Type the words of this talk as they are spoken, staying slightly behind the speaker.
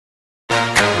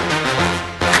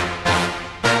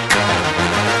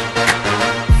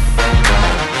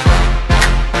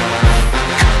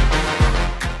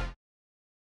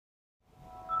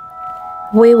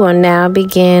We will now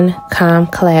begin Calm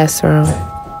Classroom.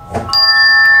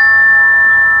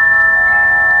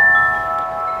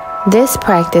 This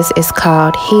practice is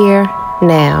called Here,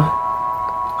 Now.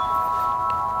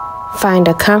 Find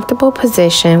a comfortable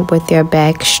position with your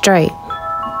back straight.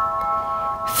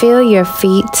 Feel your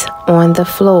feet on the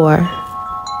floor.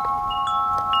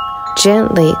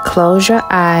 Gently close your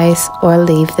eyes or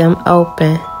leave them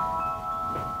open.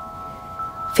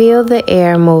 Feel the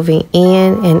air moving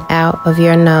in and out of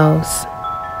your nose.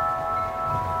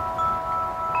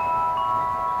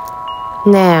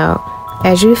 Now,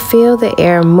 as you feel the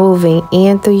air moving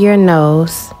in through your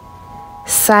nose,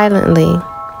 silently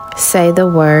say the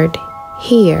word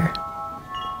here.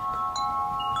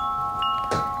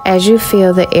 As you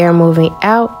feel the air moving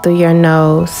out through your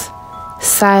nose,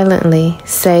 silently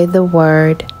say the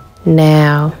word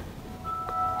now.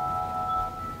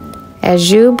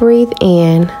 As you breathe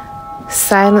in,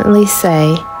 silently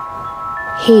say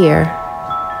here.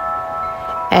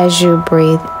 As you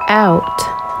breathe out,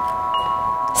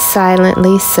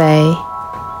 silently say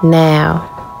now.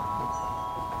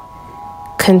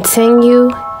 Continue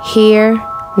here,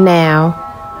 now,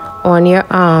 on your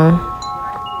own.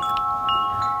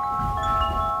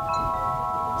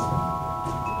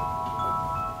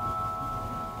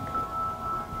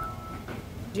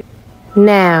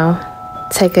 Now,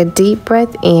 take a deep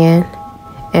breath in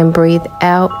and breathe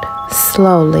out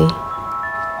slowly.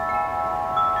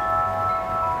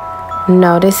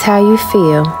 Notice how you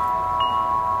feel.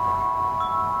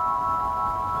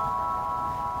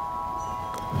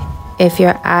 If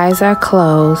your eyes are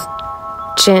closed,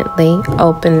 gently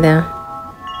open them.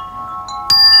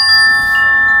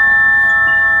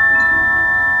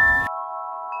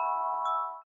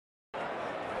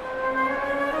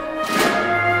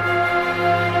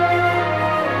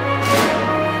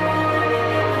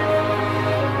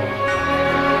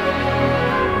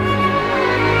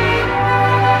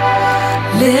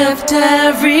 Lift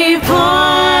every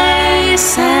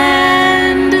voice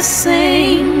and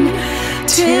sing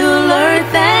till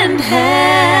earth and heaven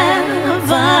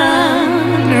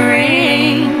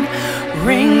ring,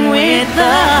 ring with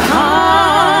the harmonies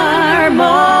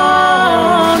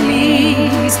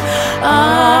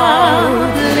of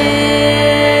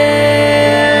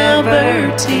liberty.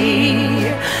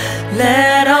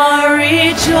 Let our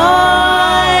rejoicing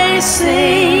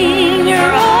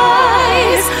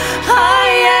rise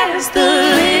high as the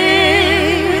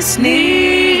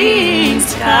listening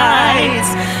skies.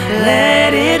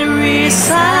 Let it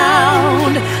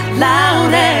resound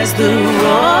loud as the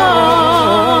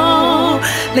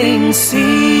rolling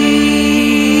sea.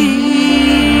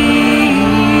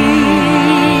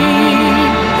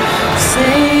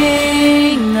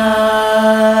 Sing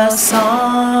a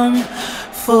song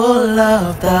full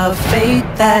of the faith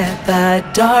that the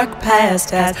dark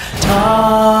past has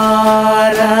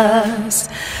taught us.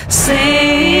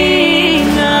 Sing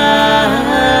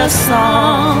a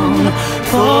song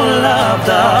full of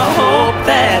the hope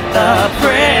that the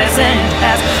present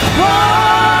has brought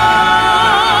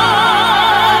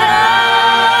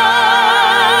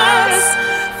us.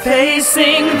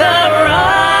 Facing the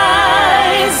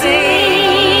rising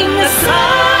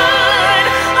sun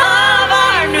of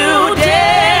our new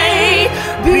day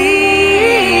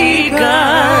begun.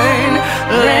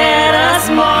 Let us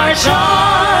march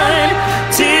on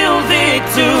till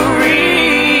victory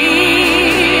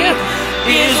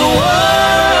is won.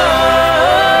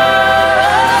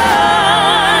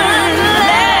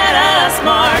 Let us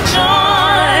march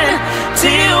on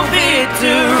till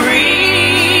victory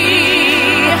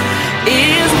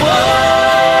is won.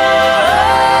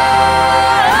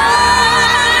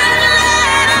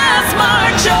 Let us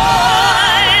march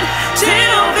on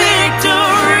till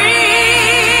victory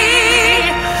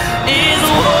is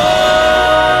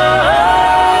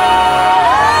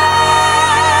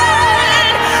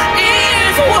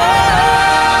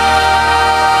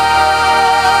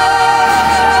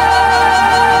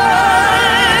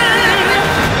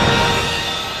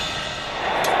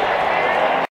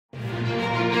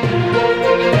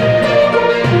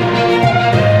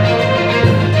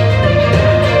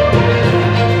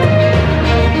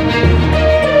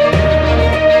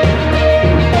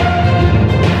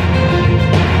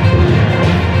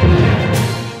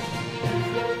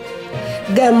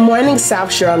Good morning,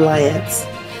 South Shore Alliance.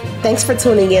 Thanks for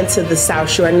tuning in to the South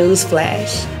Shore News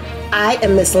Flash. I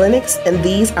am Miss Lennox, and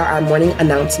these are our morning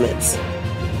announcements.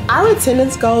 Our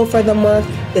attendance goal for the month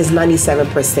is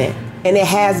 97%, and it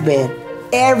has been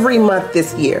every month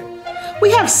this year.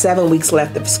 We have 7 weeks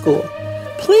left of school.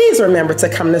 Please remember to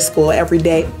come to school every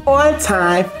day on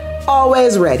time,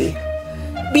 always ready.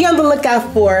 Be on the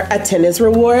lookout for attendance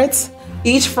rewards,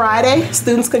 Each Friday,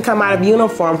 students can come out of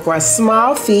uniform for a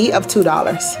small fee of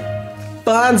 $2.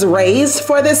 Funds raised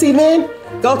for this event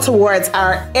go towards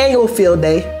our annual field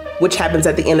day, which happens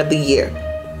at the end of the year.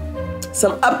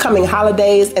 Some upcoming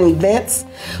holidays and events.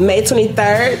 May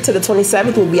 23rd to the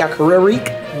 27th will be our Career Week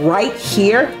right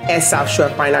here at South Shore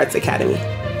Fine Arts Academy.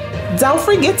 Don't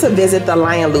forget to visit the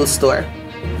Lion Lou store. Aren't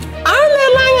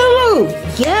they Lion Lou?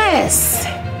 Yes!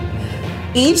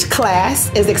 Each class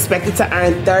is expected to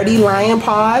earn 30 Lion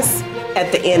Paws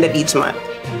at the end of each month.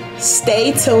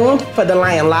 Stay tuned for the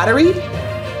Lion Lottery.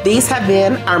 These have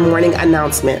been our morning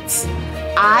announcements.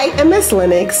 I am Miss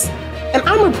Lennox, and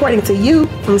I'm reporting to you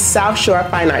from South Shore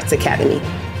Fine Arts Academy.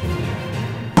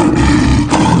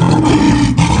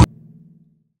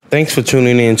 Thanks for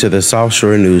tuning in to the South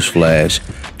Shore News Flash.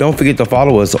 Don't forget to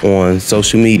follow us on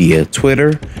social media,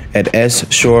 Twitter at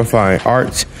Shore Fine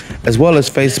Arts, as well as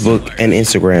Facebook and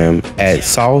Instagram at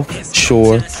South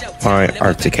Shore Fine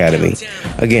Arts Academy.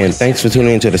 Again, thanks for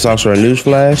tuning in to the South Shore News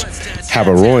Flash. Have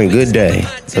a roaring good day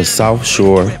the South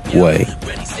Shore way.